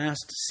our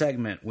last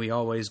segment, we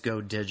always go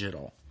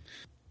digital.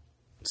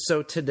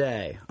 So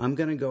today, I'm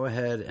going to go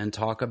ahead and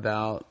talk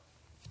about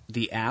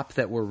the app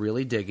that we're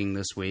really digging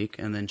this week,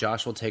 and then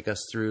Josh will take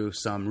us through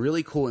some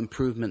really cool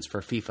improvements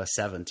for FIFA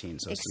 17.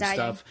 So Exciting.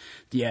 some stuff,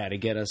 to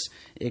get us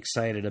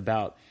excited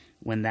about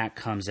when that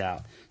comes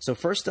out. So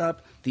first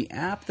up, the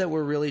app that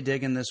we're really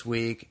digging this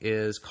week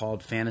is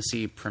called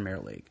Fantasy Premier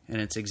League, and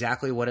it's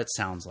exactly what it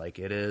sounds like.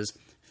 It is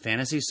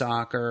fantasy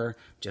soccer,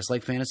 just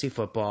like fantasy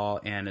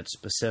football, and it's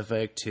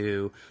specific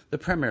to the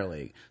Premier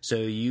League. So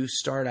you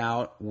start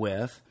out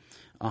with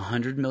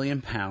 £100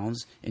 million,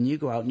 and you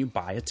go out and you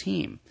buy a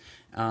team.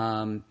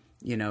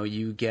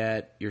 You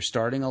get your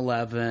starting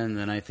 11,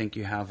 then I think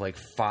you have like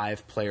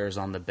 5 players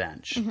on the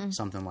bench,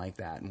 something like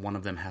that, and one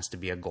of them has to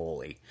be a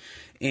goalie.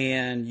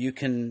 And you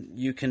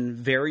can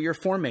vary your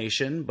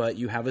formation, but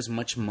you have as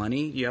much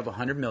money. You have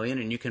 $100 million,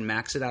 and you can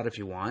max it out if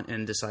you want,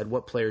 and decide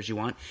what players you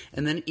want.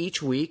 And then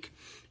each week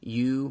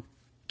you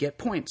get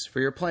points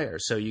for your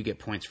players. So you get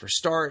points for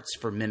starts,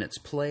 for minutes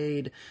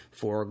played,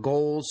 for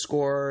goals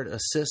scored,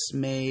 assists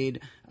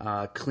made,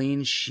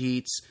 clean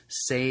sheets,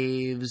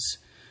 saves,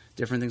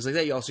 different things like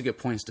that. You also get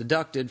points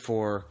deducted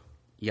for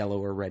yellow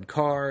or red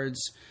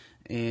cards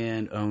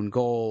and own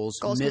goals.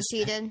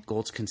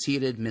 Goals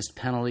conceded, missed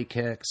penalty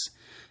kicks,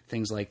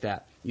 things like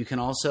that. You can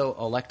also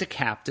elect a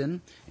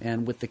captain,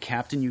 and with the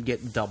captain you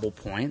get double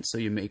points. So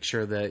you make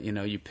sure that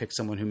you pick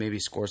someone who maybe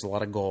scores a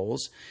lot of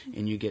goals,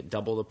 and you get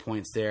double the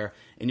points there.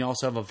 And you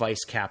also have a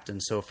vice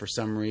captain. So if for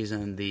some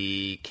reason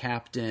the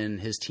captain,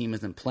 his team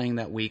isn't playing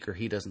that week or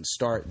he doesn't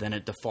start, then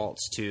it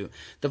defaults to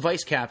the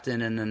vice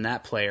captain, and then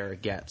that player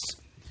gets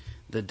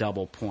the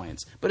double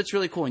points. But it's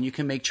really cool, and you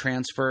can make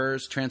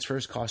transfers.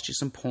 Transfers cost you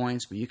some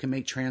points, but you can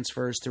make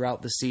transfers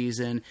throughout the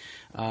season,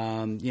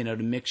 to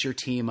mix your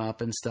team up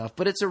and stuff.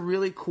 But it's a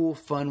really cool,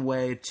 fun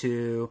way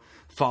to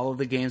follow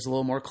the games a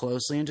little more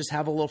closely and just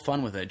have a little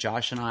fun with it.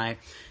 Josh and I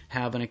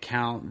have an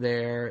account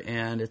there,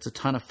 and it's a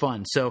ton of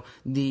fun. So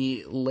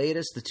the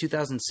latest, the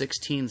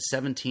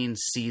 2016-17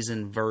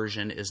 season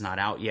version is not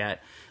out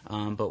yet,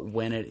 but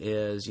when it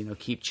is,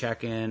 keep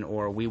checking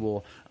or we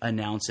will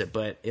announce it.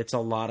 But it's a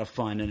lot of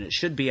fun, and it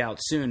should be out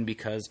soon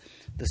because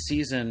the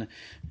season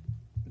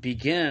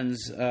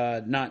begins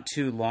not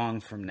too long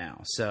from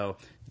now. So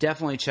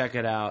definitely check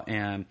it out,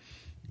 and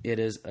it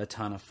is a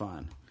ton of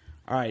fun.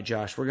 All right,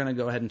 Josh, we're going to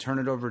go ahead and turn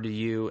it over to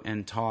you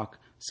and talk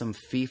some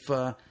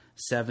FIFA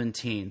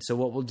 17. So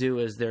what we'll do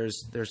is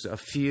there's a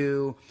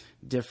few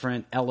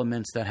different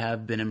elements that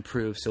have been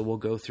improved. So we'll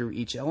go through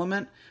each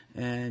element,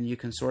 and you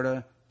can sort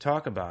of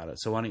talk about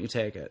it. So why don't you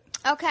take it?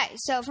 Okay,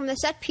 so from the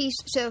set piece,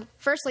 so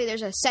firstly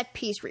there's a set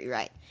piece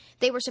rewrite.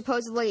 They were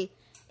supposedly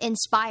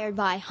inspired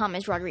by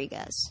James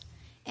Rodriguez.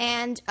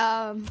 And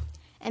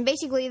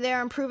basically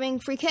they're improving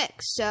free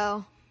kicks,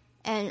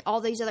 and all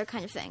these other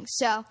kind of things.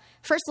 So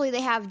firstly they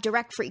have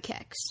direct free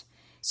kicks.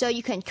 So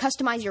you can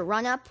customize your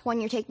run-up when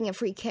you're taking a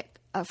free kick.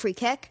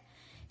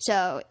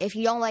 So if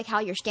you don't like how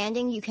you're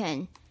standing, you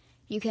can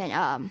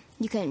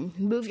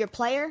move your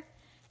player,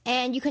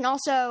 and you can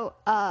also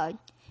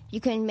you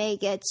can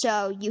make it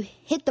so you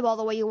hit the ball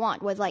the way you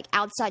want, with like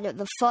outside of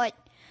the foot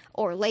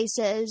or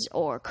laces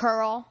or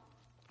curl.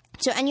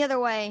 So any other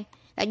way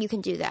that you can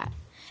do that.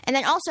 And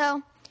then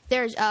also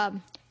there's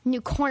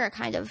new corner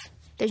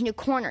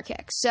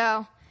kicks.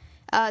 So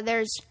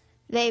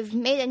they've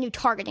made a new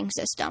targeting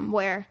system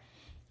where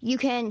you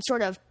can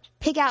sort of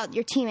pick out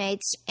your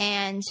teammates,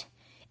 and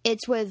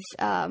it's with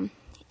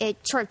it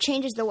sort of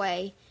changes the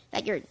way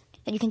that you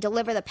can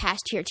deliver the pass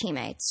to your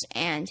teammates,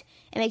 and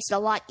it makes it a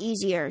lot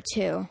easier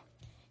to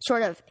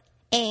sort of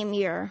aim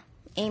the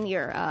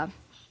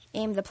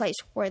place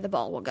where the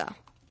ball will go.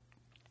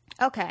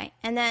 Okay,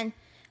 and then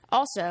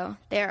also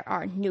there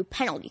are new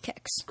penalty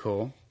kicks.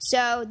 Cool.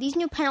 So these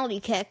new penalty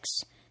kicks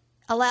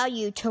allow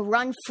you to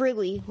run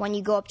freely when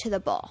you go up to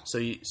the ball.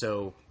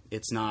 So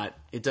it's not.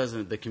 It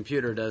doesn't. The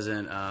computer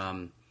doesn't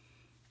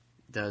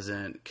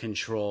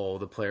control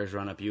the player's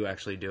run up. You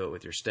actually do it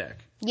with your stick.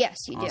 Yes,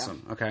 you do.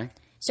 Awesome. Okay.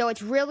 So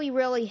it's really,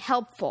 really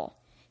helpful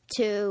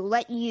to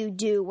let you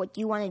do what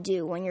you want to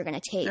do when you're going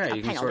to take a penalty.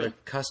 Yeah, you can sort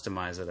of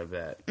customize it a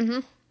bit. Mm-hmm.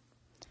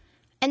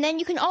 And then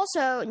you can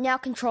also now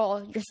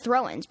control your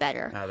throw-ins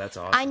better. Oh, that's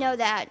awesome. I know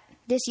that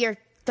this year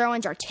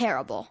throw-ins are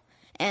terrible,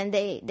 and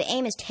the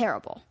aim is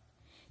terrible.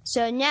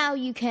 So now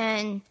you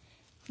can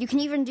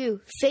even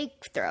do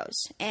fake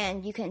throws,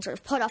 and you can sort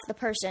of put off the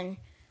person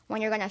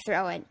when you're going to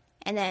throw it,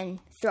 and then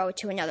throw it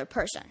to another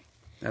person.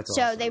 That's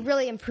so awesome. they've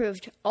really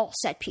improved all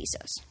set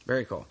pieces.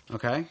 Very cool.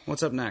 Okay,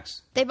 what's up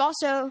next? They've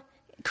also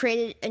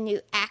created a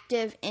new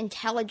active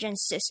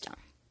intelligence system.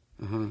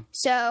 Mm-hmm.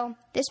 So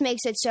this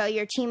makes it so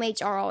your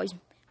teammates are always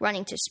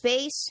running to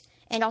space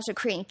and also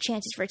creating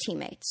chances for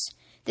teammates.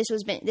 This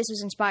was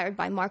inspired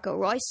by Marco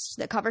Reus,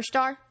 the cover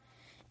star,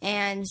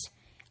 and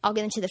I'll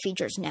get into the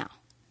features now.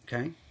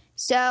 Okay.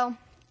 So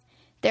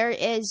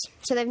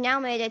they've now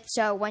made it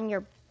so when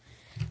your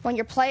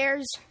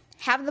players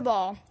have the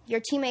ball, your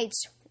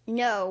teammates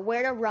know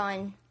where to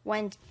run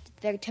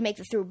to make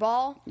the through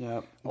ball.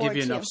 Yep. Give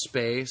you enough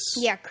space.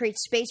 Yeah, create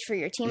space for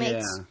your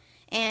teammates. Yeah.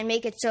 And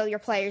make it so your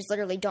players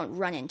literally don't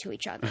run into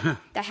each other.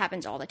 That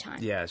happens all the time.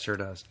 Yeah, it sure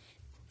does.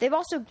 They've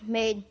also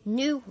made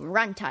new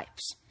run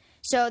types.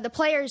 So the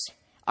players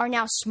are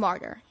now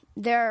smarter.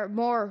 They're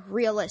more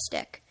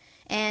realistic,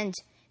 and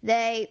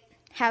they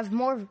have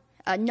more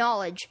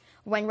knowledge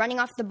when running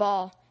off the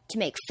ball to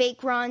make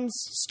fake runs,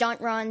 stunt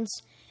runs,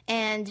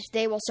 and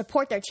they will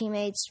support their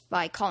teammates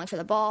by calling for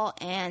the ball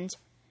and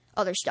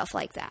other stuff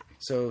like that.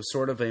 So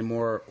sort of a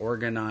more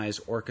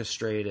organized,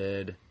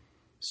 orchestrated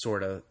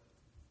sort of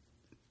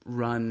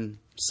run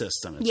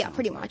system. Yeah,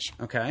 pretty much.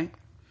 Okay.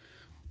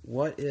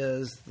 What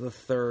is the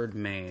third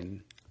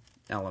main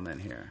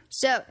element here?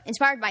 So,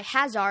 inspired by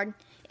Hazard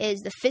is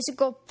the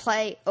physical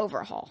play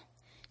overhaul.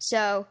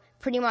 So,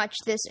 pretty much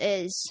this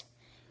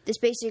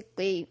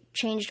basically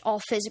changed all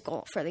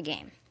physical for the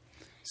game.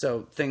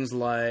 So, things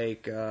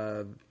like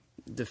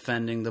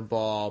defending the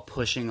ball,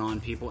 pushing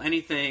on people,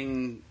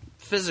 anything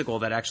physical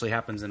that actually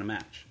happens in a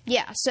match.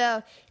 Yeah,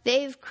 so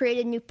they've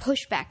created new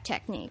pushback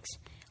techniques.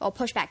 Well,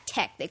 pushback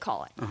tech, they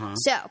call it.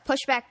 So,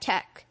 pushback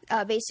tech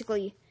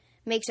basically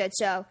makes it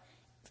so,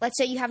 let's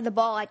say you have the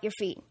ball at your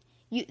feet.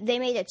 They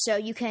made it so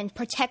you can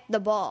protect the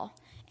ball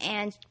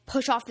and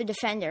push off the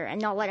defender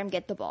and not let him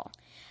get the ball.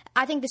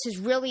 I think this is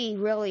really,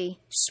 really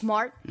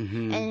smart,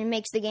 and it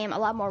makes the game a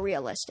lot more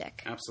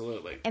realistic.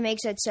 Absolutely. It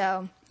makes it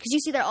so, because you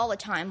see that all the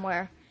time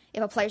where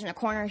if a player's in a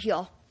corner,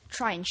 he'll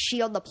try and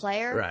shield the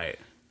player. Right.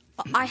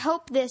 I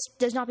hope this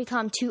does not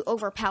become too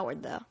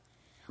overpowered, though,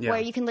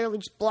 where you can literally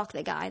just block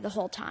the guy the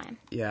whole time.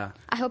 Yeah.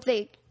 I hope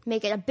they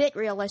make it a bit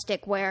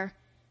realistic where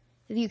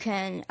you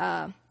can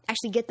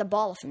actually get the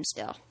ball off him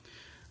still.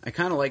 I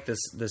kind of like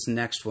this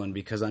next one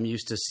because I'm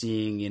used to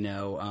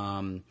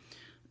seeing,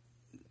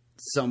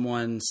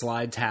 someone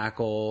slide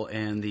tackle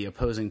and the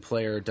opposing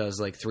player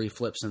does like 3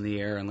 flips in the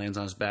air and lands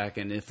on his back,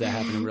 and if that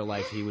happened in real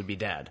life, he would be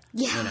dead.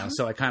 Yeah.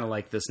 So I kind of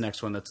like this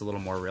next one that's a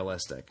little more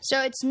realistic.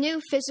 So it's new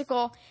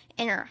physical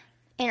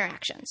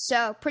interactions.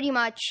 So pretty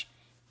much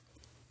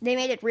they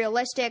made it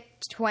realistic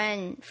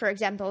when, for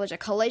example, there's a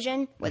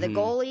collision with a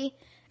goalie.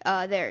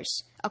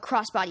 There's a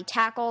crossbody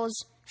tackles,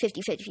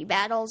 50-50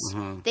 battles.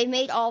 They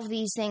made all of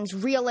these things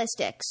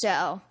realistic,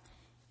 so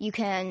you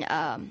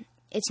can.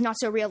 It's not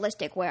so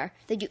realistic where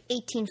they do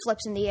 18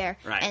 flips in the air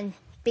and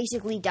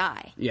basically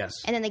die. Yes.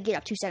 And then they get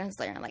up 2 seconds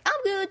later and I'm like,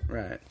 I'm good.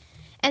 Right.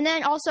 And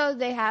then also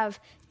they have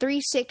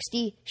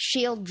 360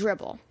 shield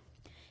dribble.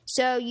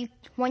 So you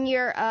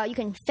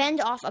can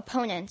fend off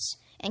opponents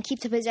and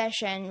keep the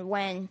possession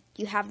when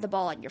you have the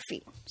ball at your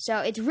feet. So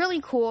it's really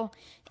cool,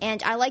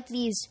 and I like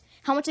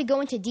how much they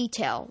go into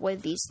detail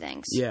with these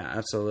things. Yeah,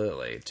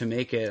 absolutely. To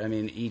make it,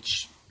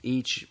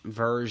 each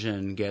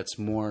version gets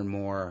more and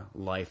more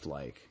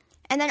lifelike.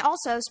 And then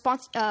also,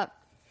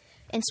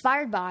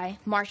 inspired by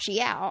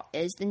Martial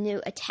is the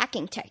new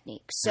attacking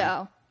technique.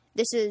 So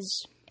this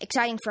is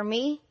exciting for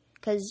me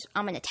because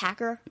I'm an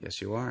attacker.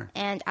 Yes, you are.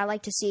 And I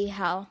like to see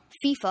how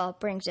FIFA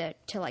brings it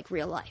to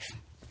real life.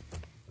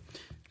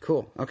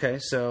 Cool. Okay,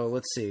 so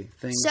let's see.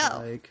 Things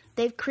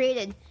they've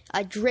created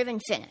a driven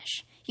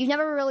finish. You'd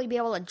never really be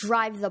able to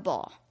drive the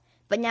ball,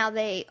 but now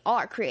they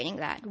are creating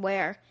that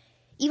where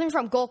even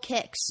from goal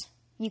kicks,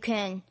 you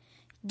can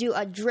do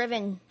a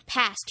driven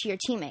pass to your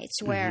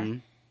teammates where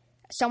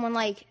someone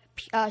like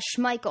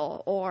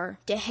Schmeichel or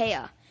De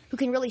Gea, who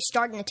can really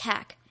start an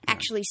attack,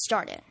 actually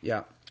start it.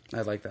 Yeah,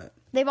 I like that.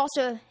 They've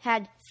also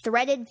had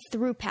threaded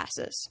through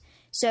passes.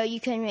 So you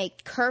can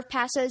make curve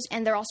passes,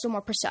 and they're also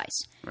more precise.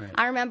 Right.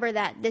 I remember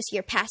that this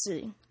year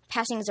passing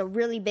is a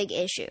really big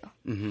issue.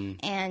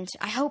 And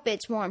I hope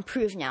it's more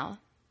improved now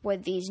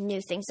with these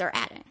new things they're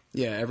adding.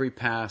 Yeah, every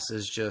pass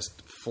is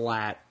just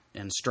flat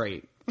and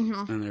straight,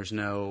 and there's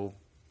no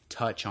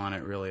touch on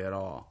it really at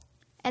all.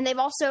 And they've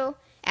also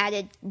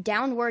added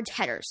downwards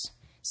headers.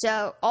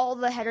 So all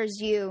the headers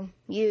you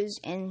use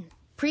in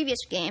previous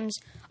games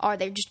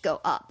they just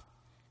go up.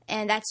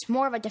 And that's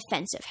more of a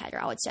defensive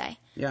header, I would say,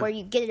 where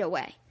you get it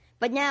away.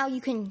 But now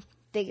with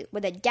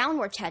the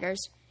downwards headers,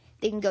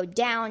 they can go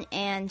down,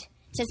 and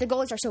since the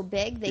goalies are so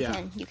big,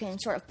 you can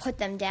sort of put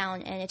them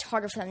down, and it's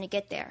harder for them to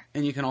get there.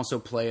 And you can also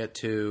play it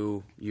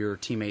to your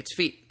teammates'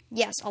 feet.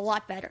 Yes, a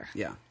lot better.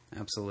 Yeah,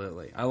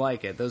 absolutely. I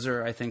like it. Those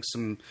are, I think,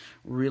 some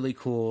really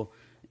cool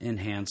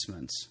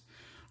enhancements.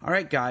 All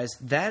right, guys,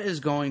 that is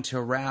going to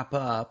wrap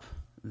up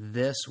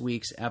this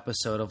week's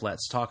episode of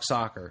Let's Talk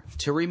Soccer.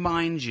 To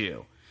remind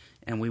you,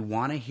 and we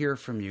want to hear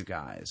from you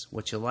guys,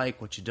 what you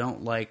like, what you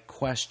don't like,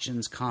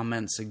 questions,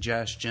 comments,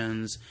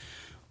 suggestions,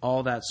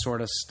 all that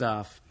sort of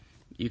stuff.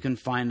 You can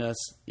find us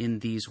in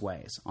these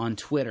ways. On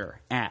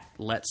Twitter, at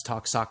Let's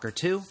Talk Soccer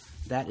 2.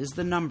 That is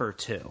the number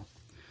 2.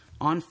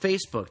 On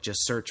Facebook,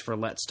 just search for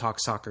Let's Talk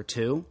Soccer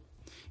 2.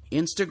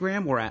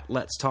 Instagram, we're at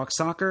Let's Talk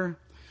Soccer.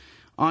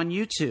 On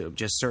YouTube,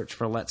 just search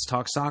for Let's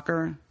Talk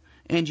Soccer.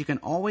 And you can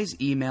always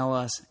email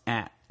us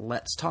at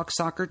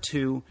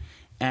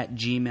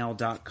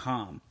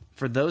letstalksoccer2@gmail.com.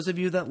 For those of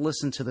you that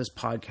listen to this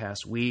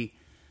podcast, we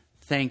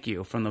thank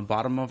you from the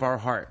bottom of our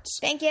hearts.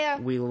 Thank you.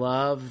 We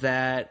love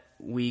that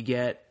we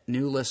get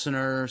new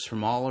listeners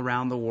from all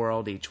around the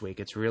world each week.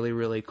 It's really,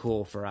 really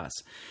cool for us.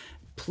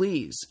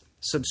 Please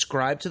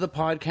subscribe to the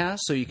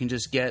podcast so you can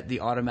just get the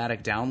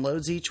automatic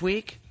downloads each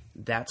week.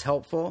 that's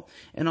helpful.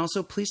 And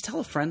also, please tell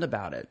a friend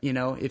about it. You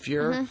know, if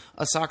you're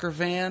a soccer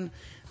fan,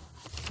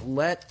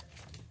 let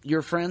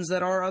your friends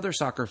that are other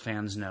soccer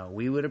fans know.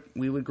 We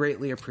would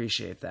greatly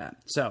appreciate that.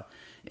 So,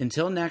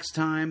 until next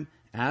time,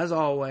 as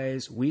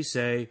always, we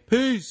say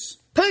peace.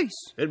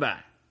 Peace. Goodbye.